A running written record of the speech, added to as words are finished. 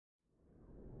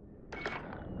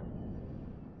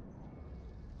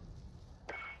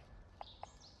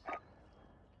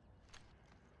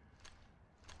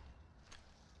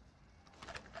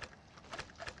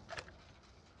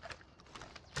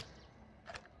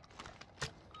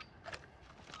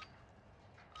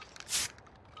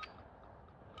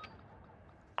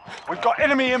We've got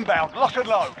enemy inbound. Lock and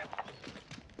load.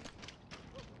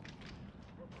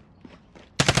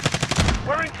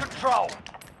 We're in control.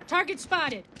 Target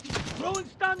spotted. Throwing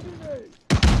stun grenade.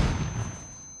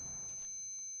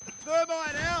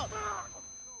 Thermite out!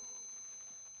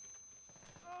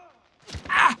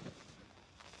 Ah!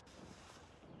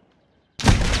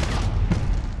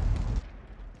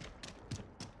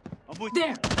 There,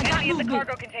 I got Enemy at the movement.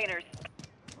 cargo containers.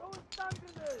 Throwing stun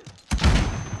grenade.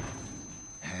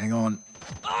 Hang on.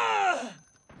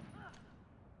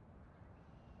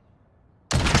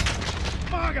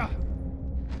 Maga!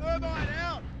 Thermite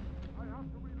out! I have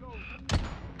to reload.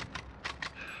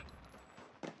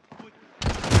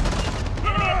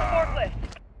 Enemy at the forklift.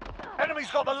 Enemy's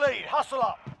got the lead. Hustle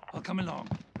up. I'll come along.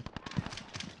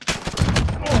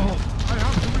 Oh, I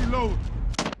have to reload.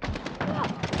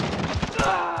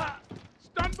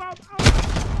 Stun bomb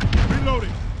out!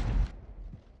 Reloading.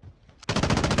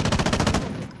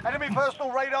 Enemy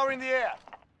personal radar in the air.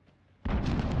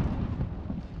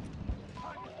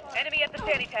 Enemy at the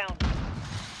shantytown.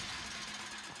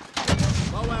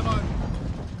 Low ammo.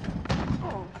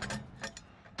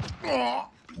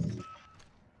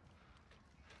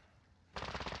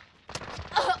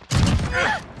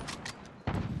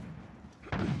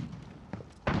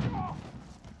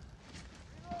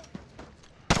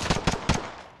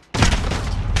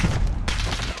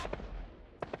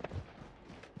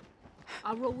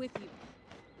 I'll roll with you.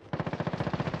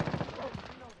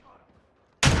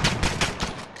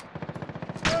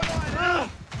 Thermite out!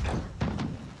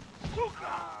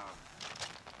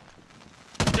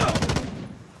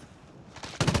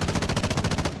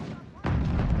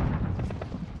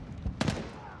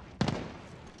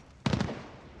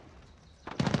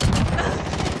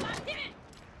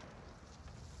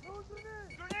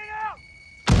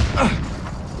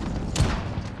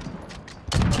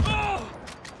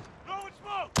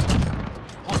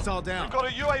 Hostile down. We've got a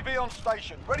UAV on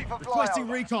station. Ready for Requesting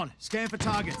flyover. recon. Scan for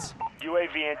targets.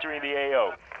 UAV entering the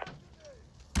AO.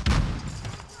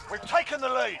 We've taken the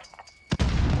lead.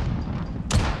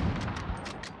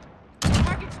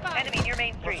 Target spotted. Enemy near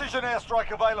Main Street. Precision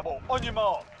airstrike available. On your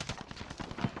mark.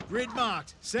 Grid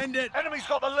marked. Send it. Enemy's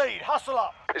got the lead. Hustle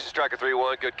up. This is Striker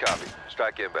 3-1, good copy.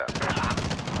 Strike inbound.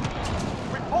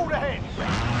 We've pulled ahead.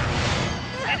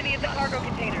 Enemy at the cargo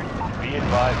containers. Be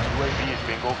advised, UAV is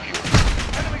bingo fuel.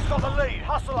 Enemy's got the lead.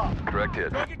 Hustle up. Correct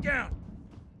hit. Take it down.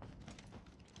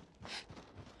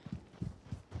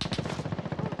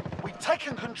 We've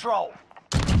taken control.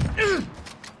 Enemies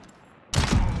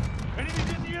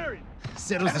in the area.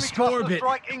 Settles the Enemy score a cluster bit.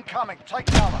 strike incoming. Take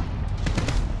cover.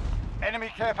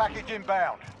 Enemy care package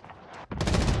inbound.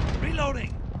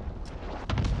 Reloading.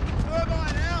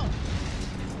 Thermite out!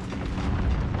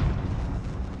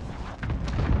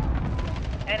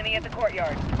 Enemy at the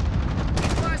courtyard.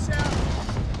 Flash out!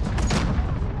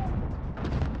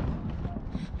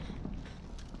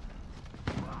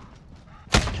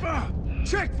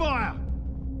 Check fire!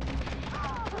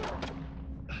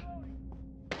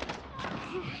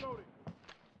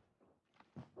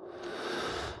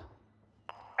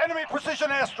 Enemy precision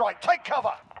airstrike. Take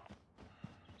cover.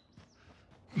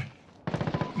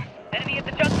 Enemy at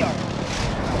the junkyard.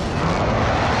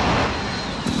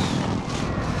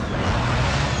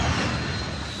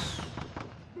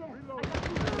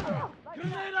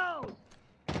 Tornado!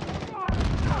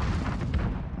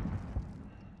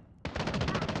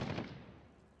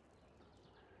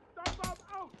 Stun bomb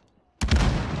out!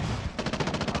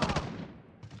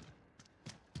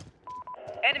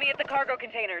 Enemy at the cargo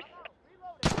containers.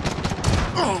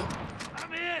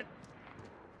 I'm in!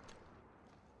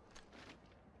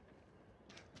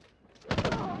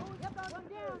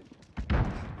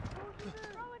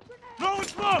 Throwing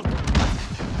smoke!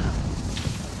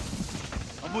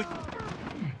 I'm with you.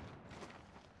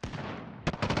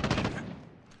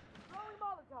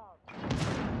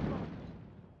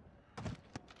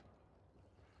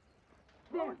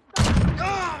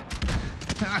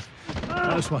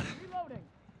 Close one.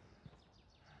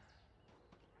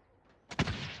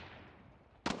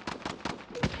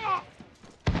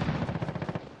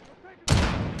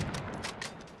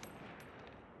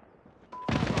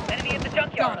 Enemy at the Got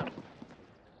junkyard. him.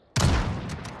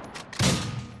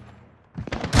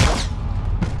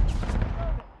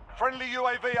 Friendly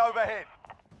UAV overhead.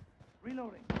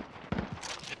 Reloading.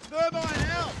 Thermite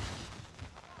out!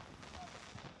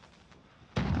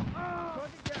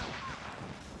 Target down.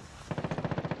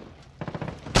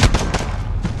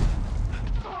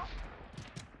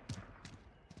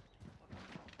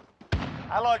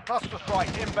 Allied cluster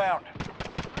strike inbound.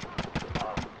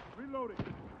 Reloading.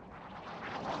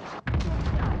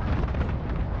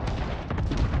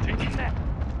 Changing that.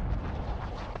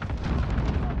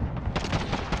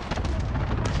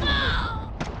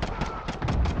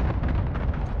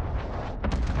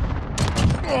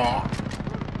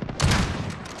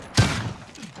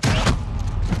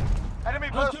 Enemy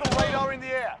personal radar in the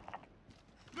air.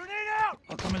 Grenade out!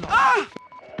 I'll come along.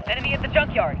 Enemy at the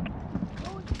junkyard.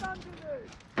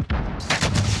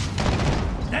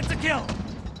 That's a kill!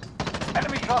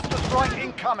 Enemy cluster strike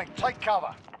incoming. Take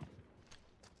cover.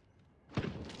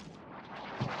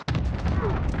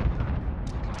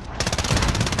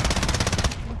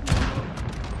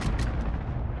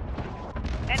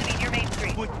 Enemy near Main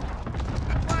Street.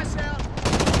 Flash out.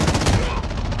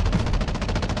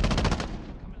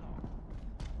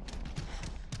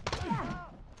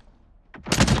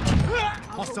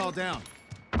 Hostile down.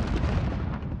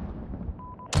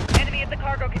 Enemy at the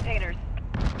cargo containers.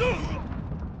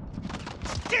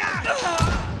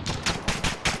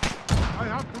 I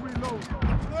have to reload.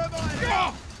 Thermite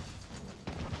out.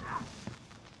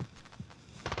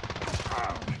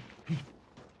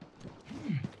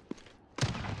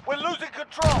 We're losing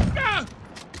control.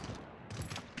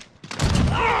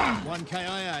 1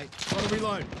 KIA. Gotta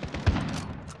reload.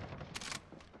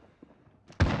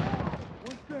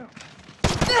 One's down.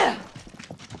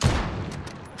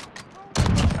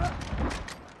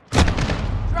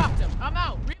 Dropped him. I'm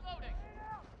out. Reloading.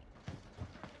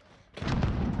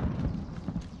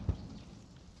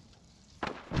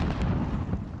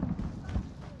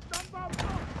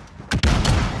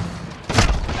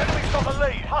 Enemy's got the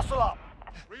lead. Hustle up.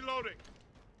 Reloading.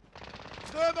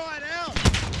 Thermite out.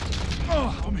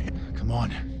 Oh, I'm here. Come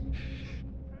on.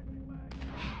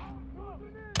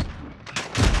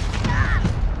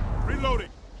 Reloading.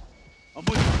 I'm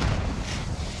with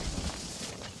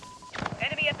you.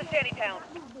 Enemy at the shantytown.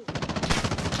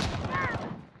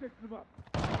 Fix them up.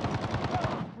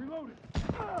 Reloading.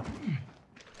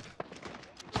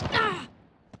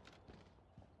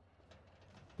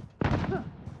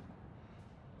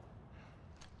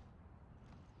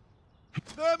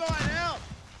 Thermite out.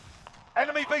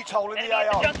 Enemy VTOL in Enemy the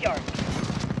at the AO. junkyard.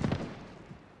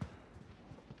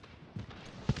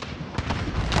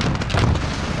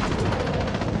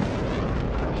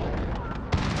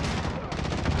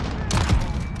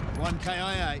 One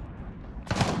KIA.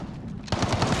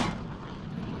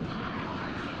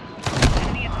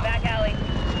 Enemy at the back alley.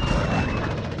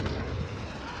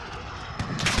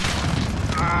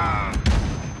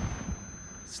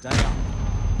 Stay up.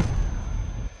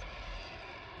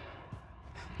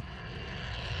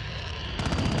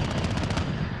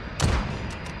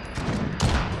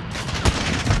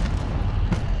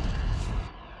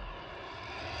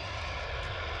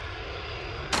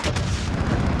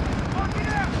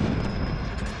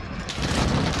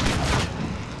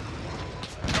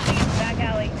 Enemy at the back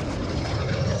alley.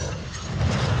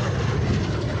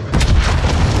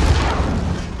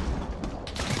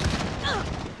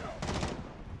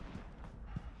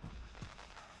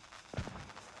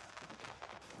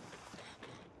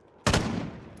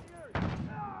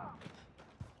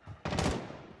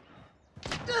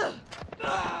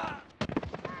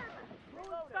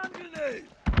 Grenade!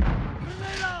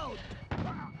 Grenade out!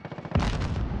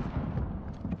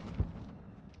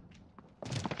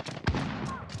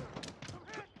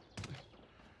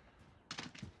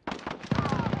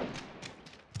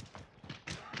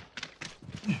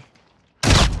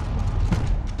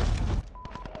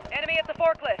 Enemy at the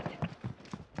forklift.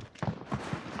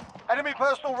 Enemy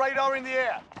personal radar in the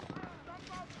air.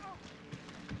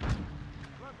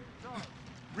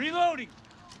 Reloading!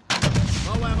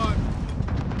 Low ammo.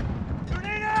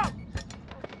 Grenade out!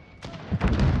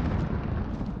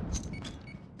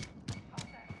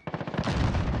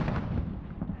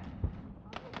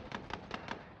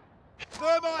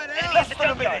 Thermite out. Less than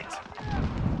a minute.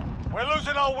 We're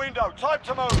losing our window. Time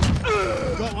to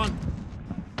move. Got one.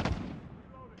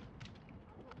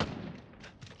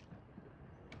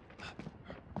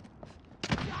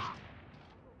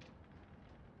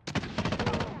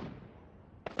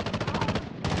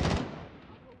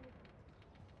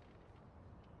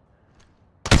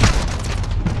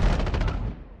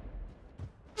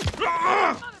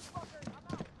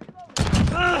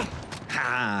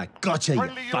 Ah, gotcha, you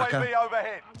Friendly fucker. UAV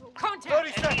overhead. Contact. 30 Enemy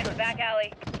at the seconds. back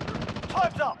alley.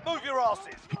 Time's up. Move your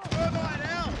asses. Thermite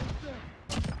out.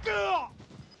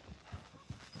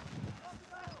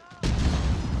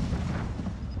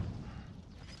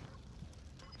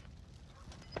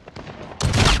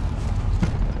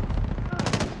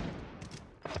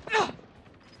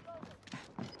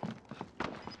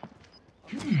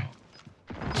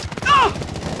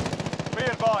 Be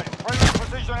advised. Friendly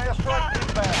precision airstrike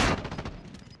inbound.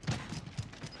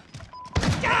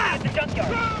 Enemy at the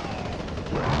junkyard.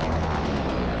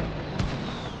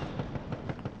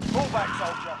 Pull back,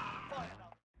 soldier.